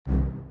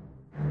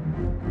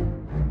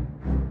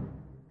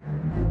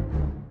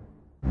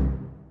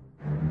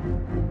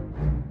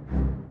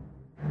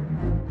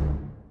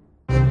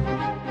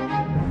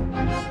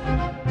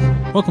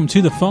Welcome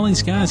to the Falling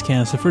Skies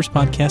Cast, the first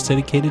podcast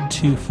dedicated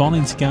to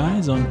falling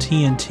skies on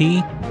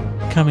TNT,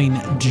 coming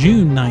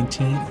June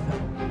 19th,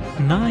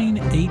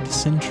 9/8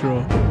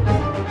 Central.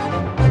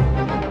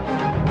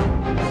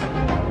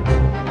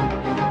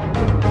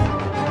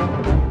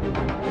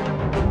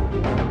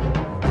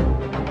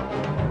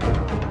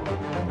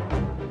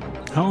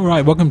 All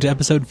right, welcome to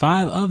episode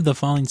 5 of the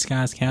Falling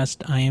Skies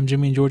Cast. I am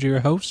Jimmy and Georgia,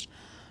 your host,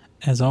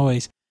 as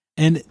always.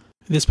 And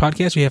this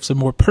podcast, we have some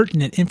more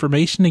pertinent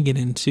information to get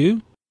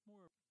into.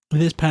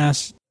 This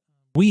past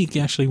week,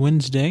 actually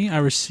Wednesday, I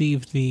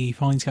received the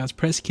Falling Skies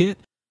press kit,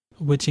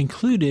 which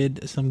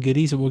included some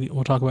goodies that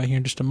we'll talk about here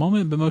in just a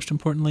moment, but most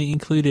importantly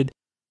included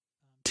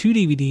 2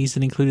 DVDs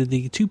that included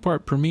the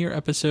 2-part premiere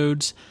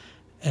episodes,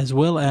 as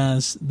well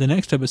as the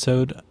next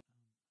episode,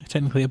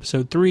 technically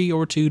episode 3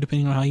 or 2,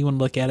 depending on how you want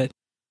to look at it,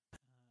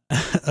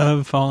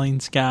 of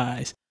Falling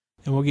Skies.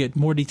 And we'll get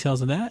more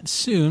details of that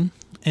soon.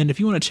 And if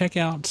you want to check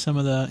out some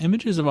of the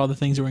images of all the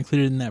things that were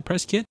included in that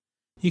press kit,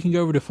 you can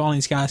go over to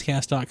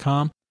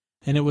fallingskiescast.com,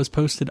 and it was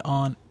posted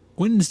on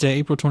Wednesday,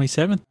 April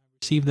 27th. I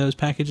received those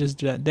packages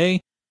that day. You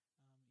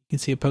can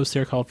see a post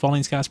there called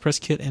Falling Skies Press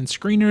Kit and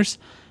Screeners,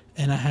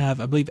 and I have,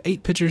 I believe,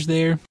 8 pictures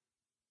there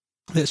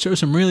that show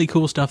some really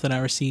cool stuff that I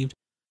received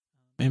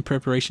in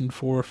preparation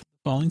for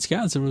Falling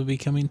Skies that will be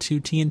coming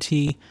to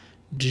TNT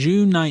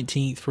June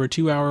 19th for a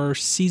 2-hour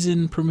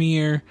season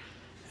premiere,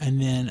 and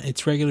then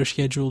its regular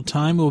scheduled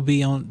time will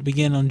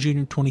begin on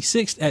June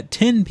 26th at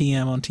 10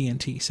 p.m. on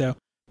TNT. So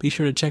be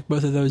sure to check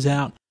both of those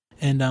out.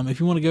 And if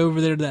you want to go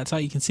over there to that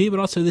site, you can see it. But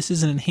also, this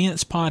is an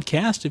enhanced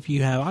podcast. If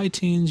you have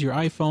iTunes, your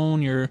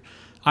iPhone, your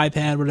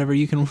iPad, whatever,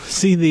 you can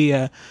see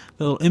the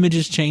little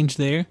images change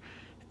there.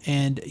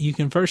 And you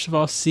can first of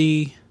all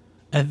see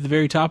at the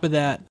very top of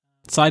that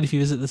site, if you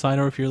visit the site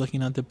or if you're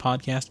looking at the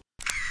podcast,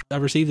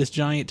 I've received this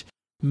giant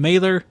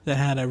mailer that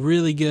had a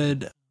really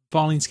good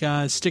Falling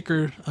Skies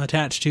sticker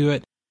attached to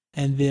it.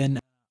 And then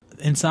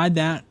inside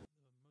that,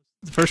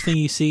 the first thing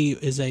you see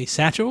is a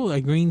satchel,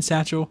 a green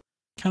satchel,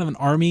 kind of an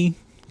army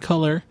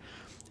color,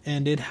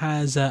 and it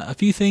has a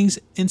few things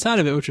inside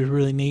of it, which is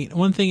really neat.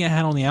 One thing it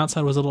had on the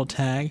outside was a little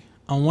tag.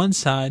 On one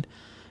side,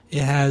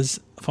 it has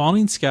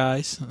Falling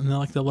Skies, and then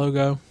like the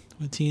logo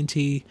with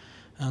TNT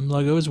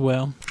logo as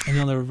well. And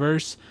on the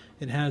reverse,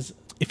 it has,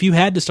 if you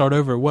had to start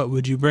over, what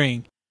would you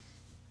bring?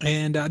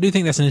 And I do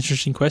think that's an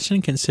interesting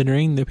question,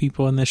 considering the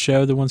people in this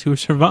show, the ones who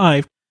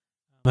survived,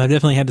 have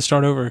definitely had to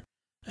start over.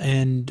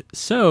 And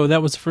so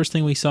that was the first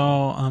thing we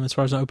saw as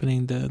far as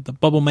opening the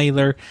bubble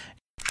mailer.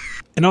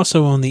 And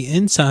also on the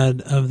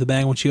inside of the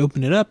bag, once you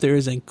open it up, there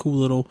is a cool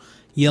little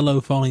yellow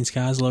Falling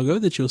Skies logo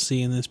that you'll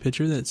see in this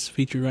picture that's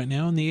featured right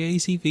now in the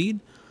AAC feed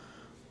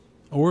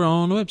or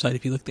on the website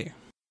if you look there.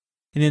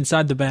 And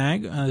inside the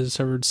bag, I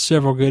served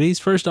several goodies.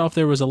 First off,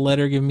 there was a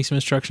letter giving me some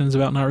instructions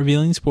about not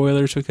revealing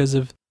spoilers because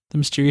of the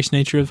mysterious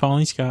nature of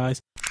Falling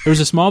Skies. There was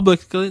a small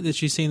booklet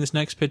that you see in this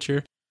next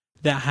picture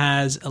that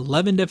has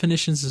 11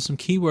 definitions of some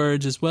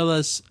keywords, as well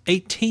as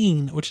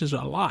 18, which is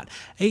a lot,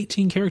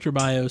 18 character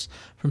bios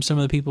from some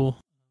of the people,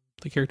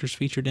 the characters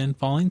featured in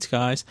Falling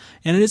Skies.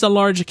 And it is a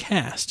large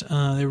cast.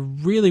 There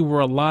really were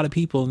a lot of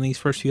people in these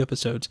first few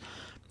episodes.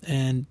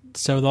 And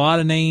so a lot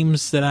of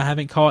names that I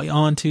haven't caught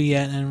on to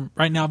yet. And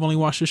right now I've only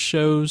watched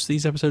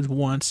these episodes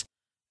once.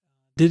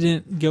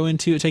 Didn't go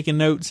into it taking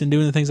notes and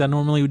doing the things I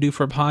normally would do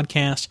for a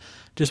podcast.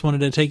 Just wanted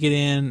to take it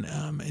in,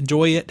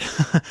 enjoy it,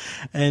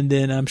 and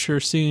then I'm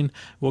sure soon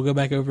we'll go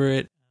back over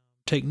it,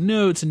 take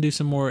notes, and do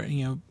some more,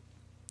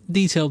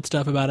 detailed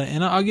stuff about it.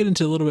 And I'll get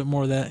into a little bit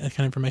more of that kind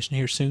of information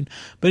here soon.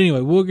 But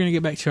anyway, we're going to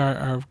get back to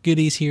our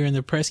goodies here in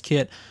the press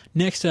kit.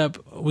 Next up,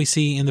 we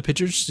see in the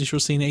pictures, which you'll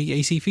see in the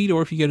AC feed,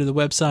 or if you go to the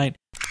website,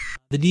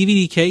 the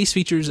DVD case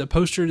features a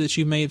poster that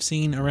you may have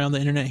seen around the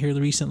internet here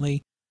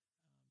recently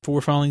for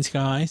Falling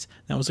Skies.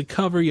 That was a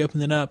cover. You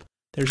open it up.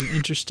 There's an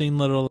interesting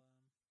little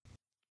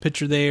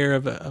picture there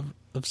of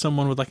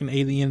someone with like an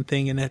alien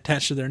thing and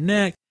attached to their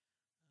neck,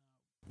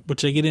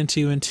 which I get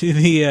into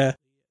the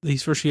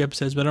these first few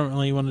episodes, but I don't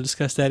really want to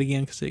discuss that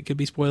again because it could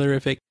be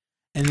spoilerific.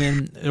 And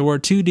then there were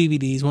 2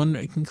 DVDs, one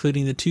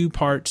including the 2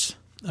 parts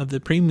of the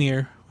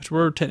premiere, which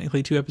were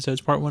technically 2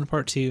 episodes, part 1,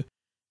 part 2,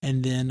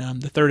 and then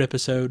the 3rd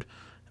episode,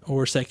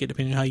 or 2nd,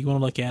 depending on how you want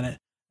to look at it,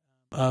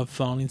 of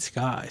Falling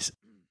Skies.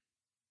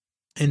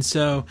 And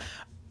so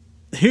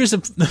here's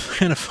the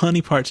kind of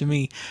funny part to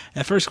me.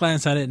 At first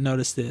glance, I didn't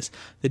notice this.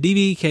 The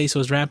DVD case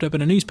was wrapped up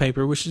in a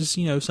newspaper, which is,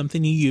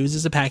 something you use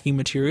as a packing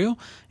material.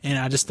 And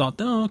I just thought,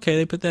 oh, okay,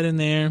 they put that in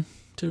there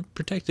to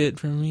protect it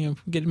from,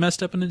 getting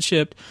messed up and it's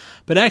shipped.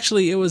 But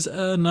actually, it was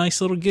a nice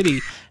little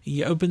goodie.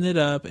 You open it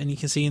up and you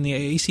can see in the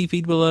AAC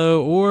feed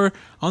below or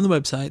on the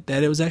website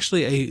that it was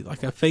actually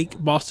a fake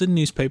Boston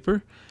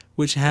newspaper,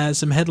 which has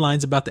some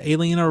headlines about the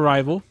alien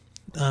arrival.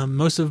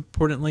 Most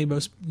importantly,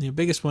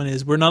 biggest one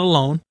is "We're not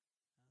alone."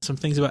 Some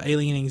things about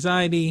alien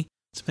anxiety,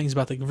 some things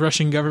about the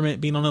Russian government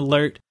being on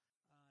alert.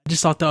 I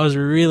just thought that was a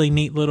really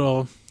neat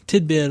little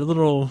tidbit, a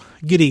little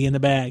goodie in the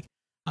bag.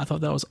 I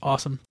thought that was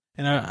awesome.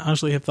 And I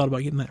honestly have thought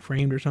about getting that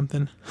framed or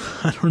something.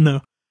 I don't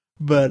know.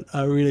 But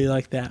I really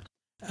like that.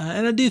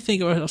 And I do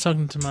think, I was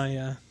talking to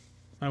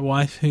my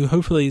wife, who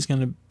hopefully is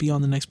going to be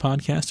on the next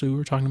podcast. We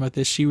were talking about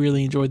this. She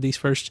really enjoyed these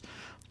first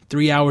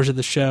 3 hours of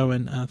the show,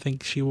 and I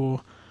think she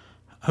will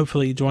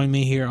hopefully join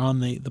me here on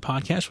the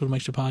podcast, which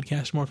makes the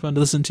podcast more fun to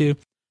listen to.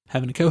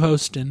 Having a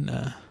co-host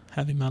and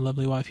having my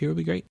lovely wife here would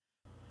be great.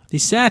 The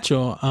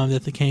satchel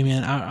that they came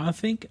in, I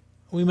think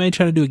we may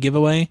try to do a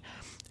giveaway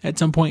at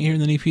some point here in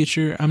the near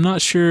future. I'm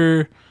not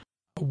sure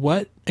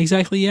what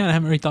exactly yet. I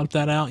haven't really thought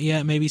that out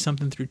yet. Maybe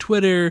something through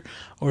Twitter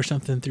or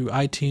something through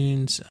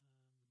iTunes.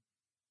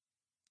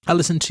 I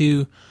listen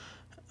to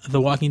the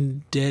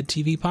Walking Dead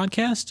TV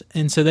podcast,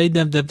 and so they've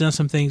done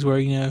some things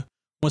where,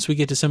 once we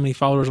get to so many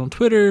followers on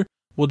Twitter,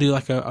 we'll do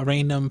like a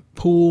random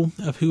pool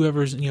of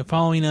whoever's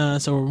following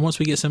us, or once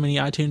we get so many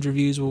iTunes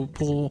reviews, we'll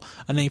pull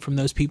a name from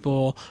those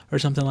people or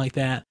something like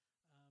that.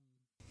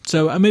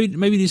 So I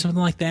maybe do something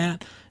like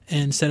that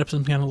and set up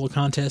some kind of little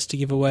contest to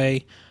give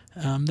away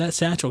that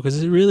satchel, because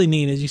it's really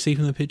neat. As you see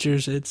from the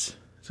pictures, it's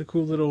a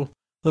cool little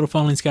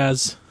Falling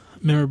Skies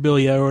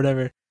memorabilia or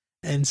whatever.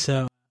 And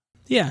so,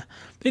 yeah.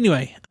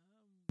 Anyway,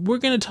 we're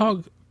going to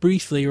talk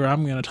briefly, or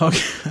I'm going to talk,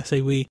 I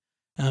say we,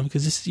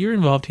 because you're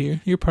involved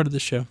here. You're part of the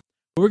show.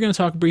 We're going to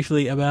talk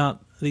briefly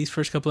about these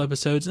first couple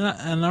episodes.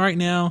 And right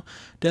now,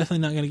 definitely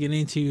not going to get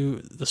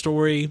into the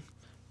story.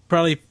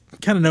 Probably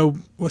kind of know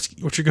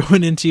what you're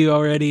going into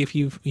already if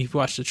you've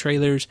watched the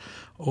trailers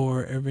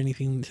or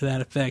anything to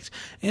that effect.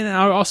 And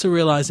I also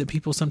realize that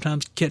people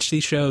sometimes catch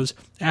these shows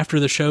after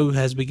the show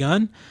has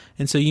begun.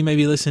 And so you may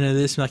be listening to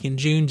this like in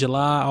June,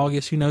 July,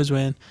 August, who knows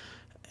when,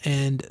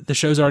 and the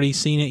show's already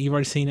seen it. You've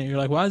already seen it. You're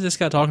like, why is this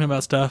guy talking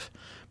about stuff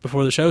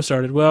before the show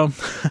started? Well,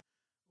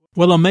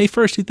 on May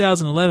 1st,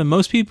 2011,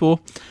 most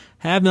people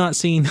have not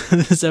seen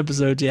this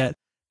episode yet.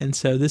 And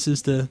so this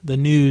is the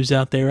news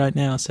out there right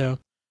now. So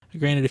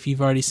granted, if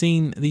you've already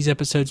seen these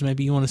episodes,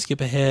 maybe you want to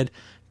skip ahead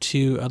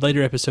to a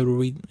later episode where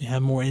we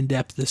have more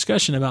in-depth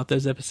discussion about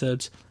those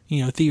episodes,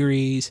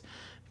 theories,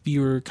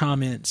 viewer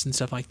comments, and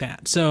stuff like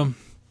that. So,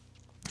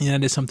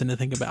 that is something to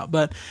think about.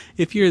 But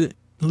if you're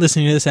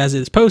listening to this as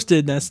it is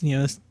posted, that's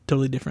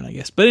totally different, I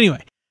guess. But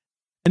anyway,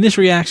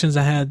 initial reactions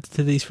I had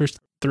to these first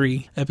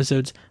 3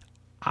 episodes,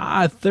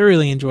 I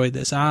thoroughly enjoyed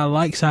this. I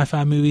like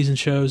sci-fi movies and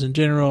shows in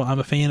general. I'm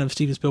a fan of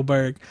Steven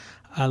Spielberg.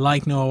 I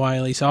like Noah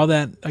Wyle, so all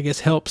that, I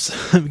guess,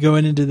 helps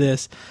going into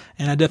this.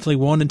 And I definitely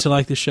wanted to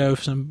like the show.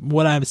 From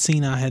what I've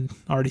seen, I had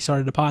already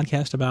started a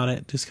podcast about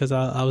it just because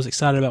I was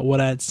excited about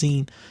what I had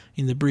seen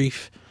in the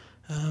brief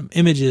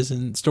images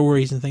and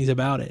stories and things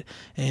about it.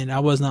 And I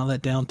was not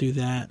let down through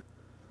that.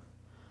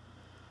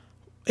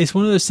 It's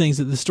one of those things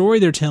that the story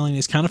they're telling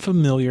is kind of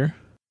familiar.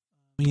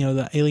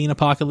 The alien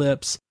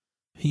apocalypse,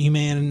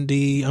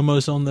 humanity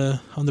almost on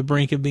the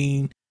brink of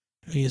being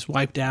just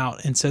wiped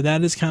out. And so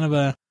that is kind of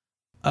a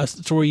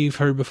story you've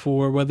heard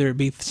before, whether it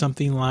be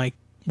something like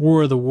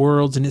War of the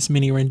Worlds and its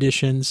many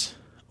renditions,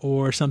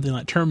 or something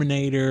like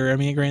Terminator. I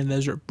mean, granted,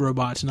 those are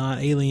robots, not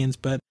aliens,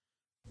 but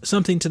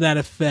something to that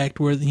effect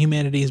where the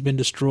humanity has been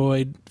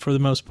destroyed for the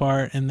most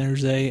part, and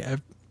there's a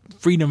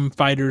freedom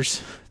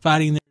fighters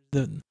fighting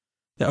the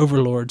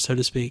overlord, so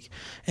to speak.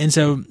 And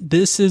so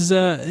this is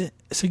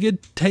it's a good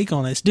take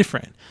on it. It's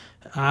different.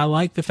 I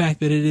like the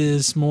fact that it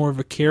is more of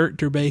a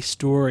character-based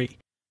story.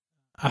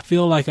 I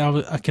feel like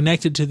I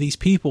connected to these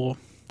people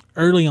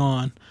early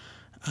on,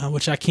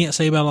 which I can't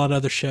say about a lot of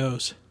other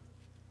shows.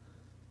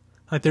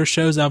 Like, there's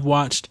shows I've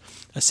watched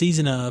a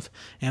season of,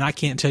 and I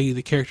can't tell you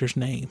the character's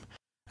name.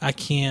 I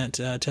can't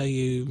tell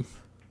you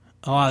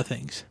a lot of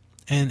things.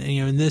 And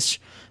in this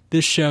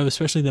show,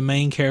 especially the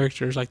main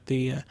characters, like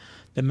the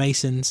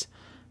Masons,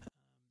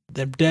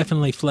 they've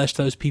definitely fleshed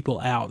those people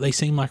out. They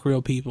seem like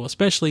real people,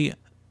 especially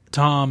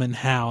Tom and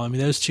Hal. I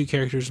mean, those 2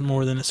 characters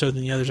more than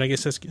the others. I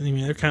guess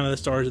they're kind of the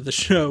stars of the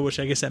show, which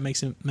I guess that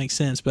makes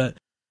sense. But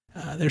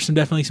there's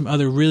definitely some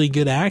other really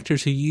good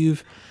actors who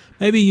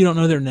maybe you don't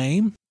know their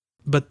name,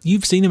 but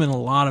you've seen them in a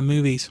lot of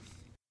movies.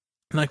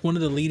 Like, one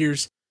of the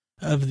leaders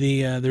of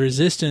the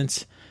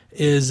Resistance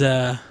is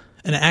an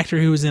actor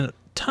who was in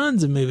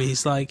tons of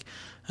movies, like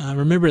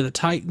Remember the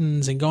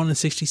Titans and Gone in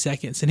 60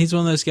 Seconds. And he's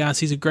one of those guys.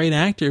 He's a great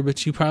actor,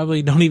 but you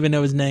probably don't even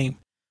know his name.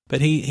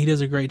 But he does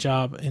a great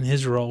job in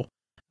his role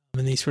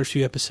in these first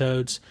few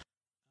episodes.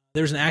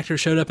 There's an actor who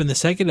showed up in the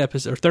second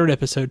episode, or third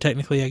episode,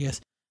 technically, I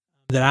guess,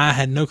 that I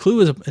had no clue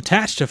was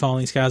attached to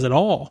Falling Skies at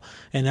all.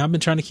 And I've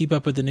been trying to keep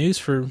up with the news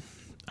for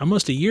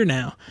almost a year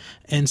now.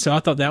 And so I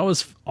thought that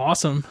was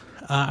awesome.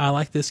 I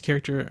like this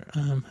character.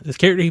 This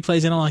character he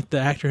plays in, I like the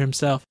actor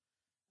himself.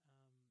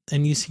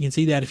 And you can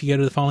see that if you go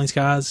to the Falling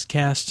Skies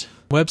cast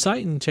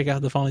website and check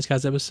out the Falling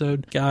Skies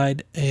episode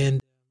guide.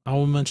 And I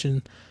will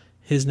mention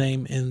his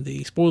name in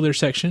the spoiler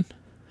section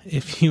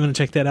if you want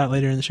to check that out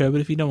later in the show.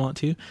 But if you don't want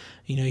to,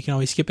 you can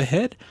always skip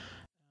ahead.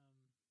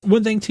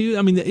 One thing too,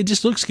 I mean, it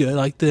just looks good.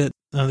 Like the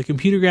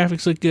computer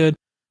graphics look good,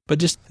 but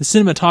just the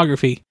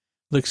cinematography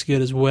looks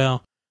good as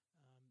well.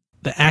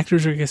 The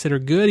actors, like I said, are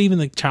good. Even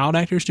the child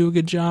actors do a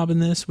good job in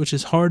this, which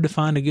is hard to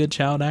find a good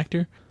child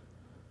actor.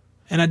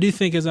 And I do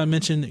think, as I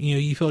mentioned,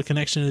 you feel a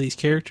connection to these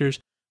characters,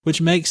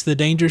 which makes the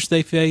dangers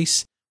they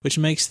face, which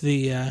makes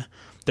the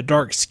the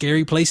dark,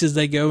 scary places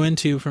they go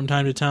into from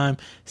time to time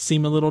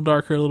seem a little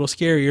darker, a little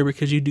scarier,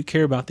 because you do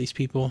care about these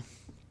people,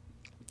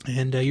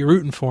 and you're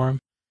rooting for them.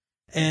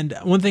 And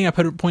one thing I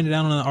pointed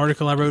out on an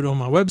article I wrote on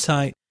my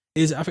website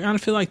is I kind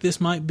of feel like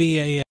this might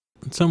be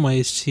in some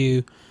ways,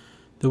 to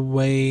the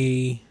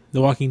way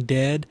The Walking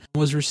Dead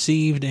was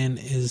received and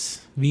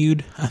is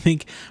viewed, I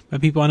think, by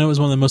people. I know it was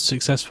one of the most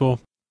successful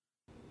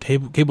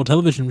cable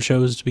television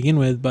shows to begin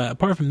with, but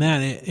apart from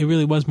that, it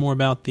really was more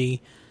about the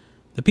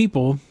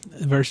people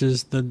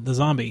versus the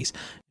zombies.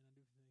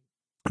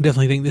 I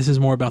definitely think this is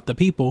more about the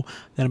people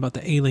than about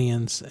the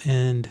aliens.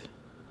 And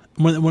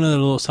one other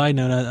little side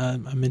note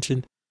I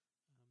mentioned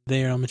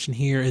there, I'll mention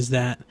here, is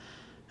that,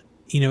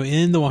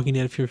 in The Walking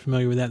Dead, if you're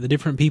familiar with that, the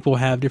different people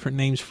have different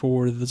names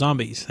for the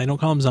zombies. They don't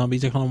call them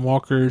zombies, they call them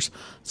walkers.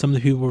 Some of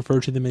the people refer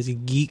to them as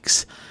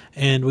geeks,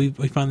 and we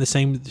find the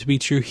same to be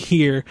true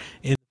here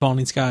in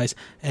Falling Skies.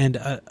 And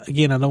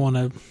again, I don't want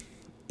to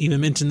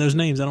even mention those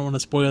names. I don't want to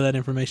spoil that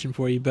information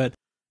for you, but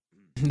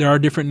there are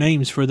different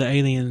names for the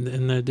alien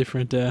and the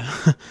different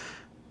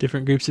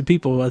different groups of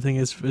people. I think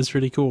it's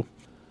pretty cool.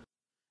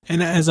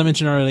 And as I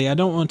mentioned earlier, I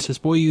don't want to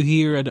spoil you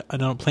here. I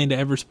don't plan to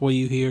ever spoil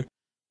you here.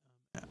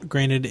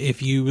 Granted,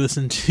 if you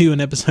listen to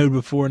an episode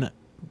before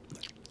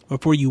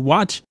you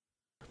watch,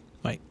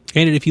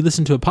 granted, if you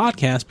listen to a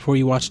podcast before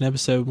you watch an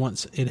episode,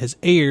 once it has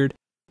aired,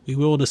 we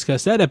will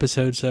discuss that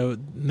episode. So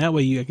that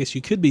way, I guess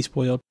you could be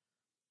spoiled.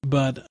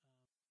 But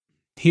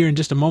here in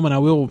just a moment, I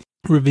will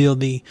reveal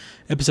the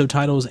episode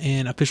titles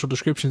and official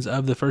descriptions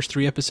of the first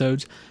 3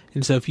 episodes.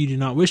 And so if you do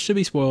not wish to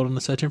be spoiled on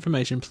such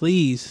information,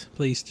 please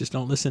just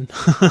don't listen.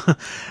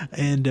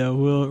 And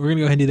we're going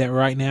to go ahead and do that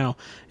right now.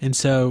 And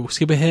so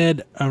skip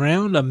ahead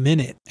around a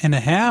minute and a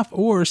half,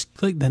 or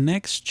click the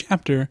next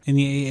chapter in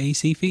the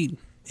AAC feed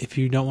if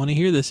you don't want to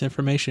hear this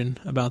information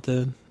about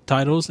the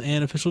titles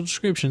and official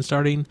description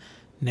starting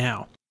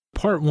now.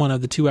 Part 1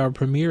 of the 2-hour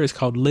premiere is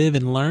called Live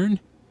and Learn,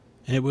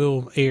 and it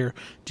will air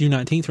June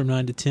 19th from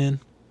 9 to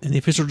 10. And the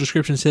official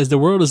description says, the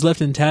world is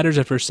left in tatters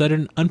after a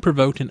sudden,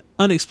 unprovoked, and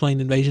unexplained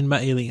invasion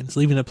by aliens,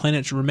 leaving the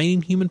planet's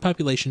remaining human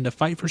population to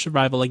fight for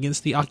survival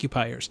against the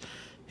occupiers.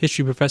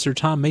 History professor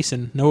Tom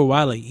Mason, Noah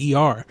Wiley,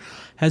 ER,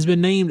 has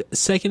been named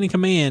second in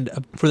command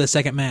for the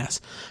second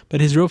mass, but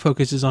his real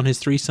focus is on his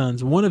 3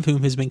 sons, one of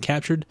whom has been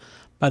captured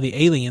by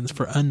the aliens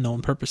for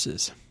unknown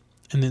purposes.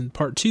 And then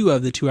part 2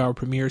 of the 2-hour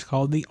premiere is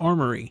called The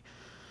Armory.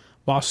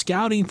 While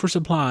scouting for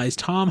supplies,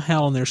 Tom,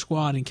 Hal, and their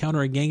squad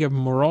encounter a gang of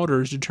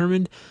marauders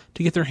determined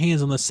to get their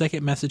hands on the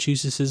 2nd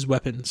Massachusetts'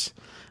 weapons.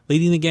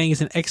 Leading the gang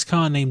is an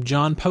ex-con named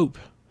John Pope,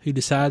 who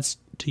decides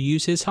to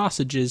use his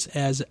hostages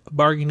as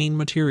bargaining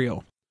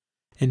material.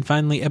 And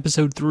finally,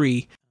 episode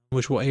 3,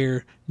 which will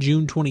air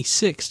June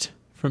 26th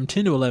from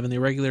 10 to 11,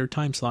 the regular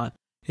time slot,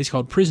 is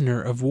called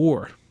Prisoner of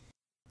War.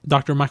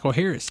 Dr. Michael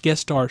Harris,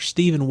 guest star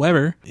Steven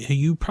Weber, who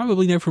you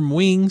probably know from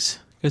Wings,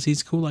 because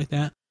he's cool like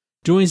that,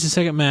 joins the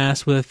second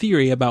mass with a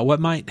theory about what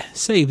might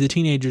save the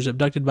teenagers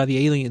abducted by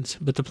the aliens,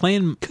 but the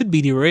plan could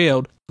be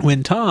derailed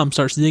when Tom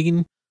starts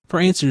digging for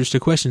answers to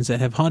questions that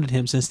have haunted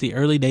him since the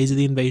early days of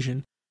the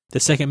invasion.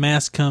 The second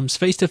mass comes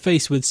face to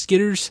face with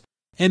Skitters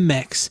and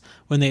mechs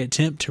when they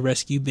attempt to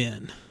rescue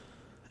Ben.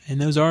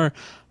 And those are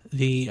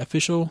the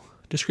official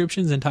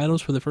descriptions and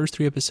titles for the first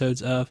 3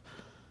 episodes of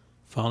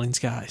Falling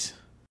Skies.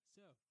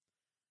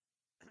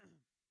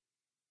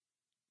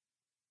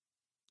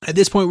 At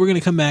this point, we're going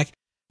to come back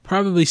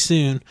probably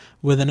soon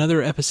with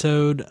another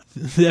episode,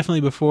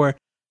 definitely before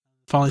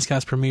Falling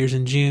Skies premieres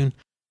in June.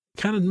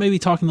 Kind of maybe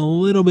talking a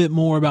little bit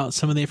more about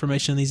some of the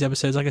information in these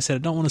episodes. Like I said, I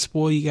don't want to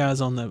spoil you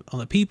guys on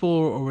the people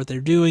or what they're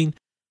doing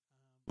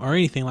or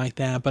anything like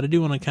that, but I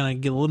do want to kind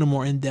of get a little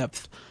more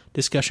in-depth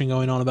discussion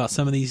going on about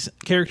some of these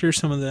characters,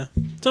 some of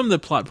the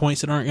plot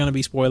points that aren't going to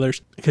be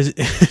spoilers. Because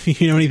if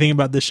you know anything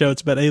about this show,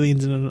 it's about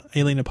aliens and an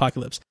alien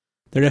apocalypse.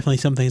 There are definitely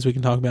some things we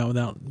can talk about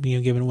without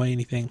giving away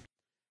anything.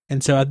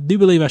 And so I do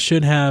believe I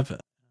should have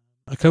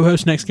a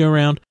co-host next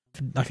go-around.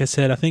 Like I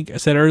said, I think I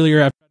said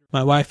earlier,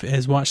 my wife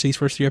has watched these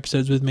first 3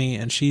 episodes with me,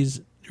 and she's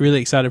really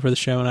excited for the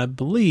show. And I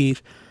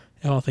believe,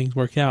 if all things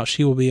work out,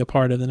 she will be a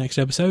part of the next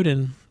episode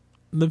and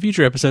the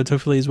future episodes,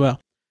 hopefully, as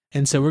well.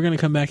 And so we're going to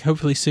come back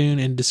hopefully soon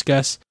and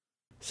discuss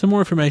some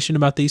more information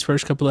about these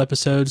first couple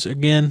episodes.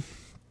 Again,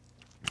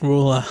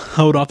 we'll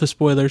hold off the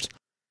spoilers.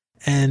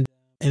 And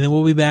then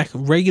we'll be back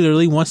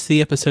regularly once the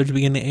episodes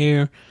begin to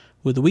air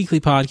with the weekly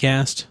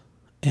podcast.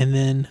 And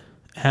then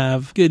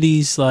have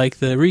goodies like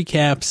the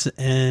recaps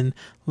and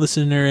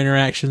listener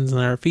interactions in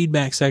our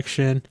feedback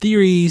section,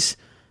 theories,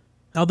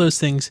 all those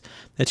things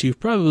that you've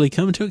probably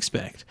come to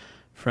expect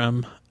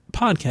from a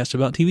podcast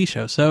about TV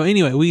shows. So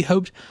anyway, we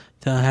hope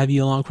to have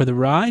you along for the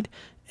ride,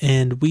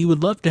 and we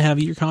would love to have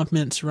your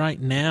comments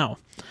right now.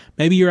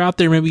 Maybe you're out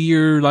there, maybe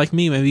you're like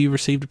me, maybe you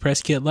received a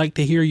press kit. I'd like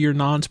to hear your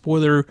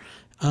non-spoiler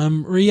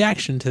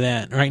reaction to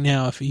that right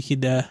now. If you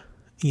could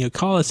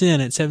call us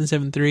in at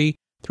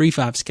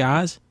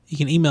 773-35-SKIES. You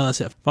can email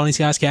us at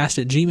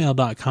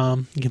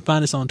fallingskiescast@gmail.com. You can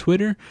find us on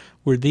Twitter.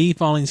 We're The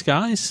Falling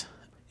Skies.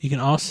 You can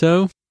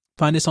also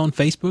find us on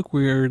Facebook.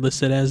 We're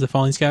listed as The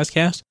Falling Skies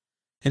Cast.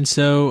 And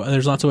so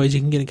there's lots of ways you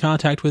can get in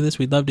contact with us.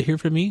 We'd love to hear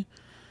from you.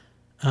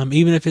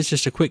 Even if it's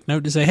just a quick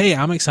note to say, hey,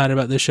 I'm excited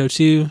about this show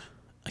too.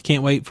 I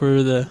can't wait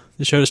for the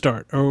show to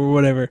start or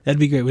whatever. That'd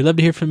be great. We'd love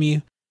to hear from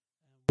you.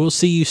 We'll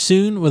see you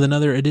soon with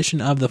another edition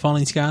of the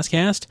Falling Skies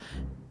Cast.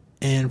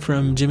 And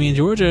from Jimmy and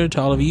Georgia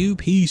to all of you,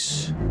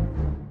 peace.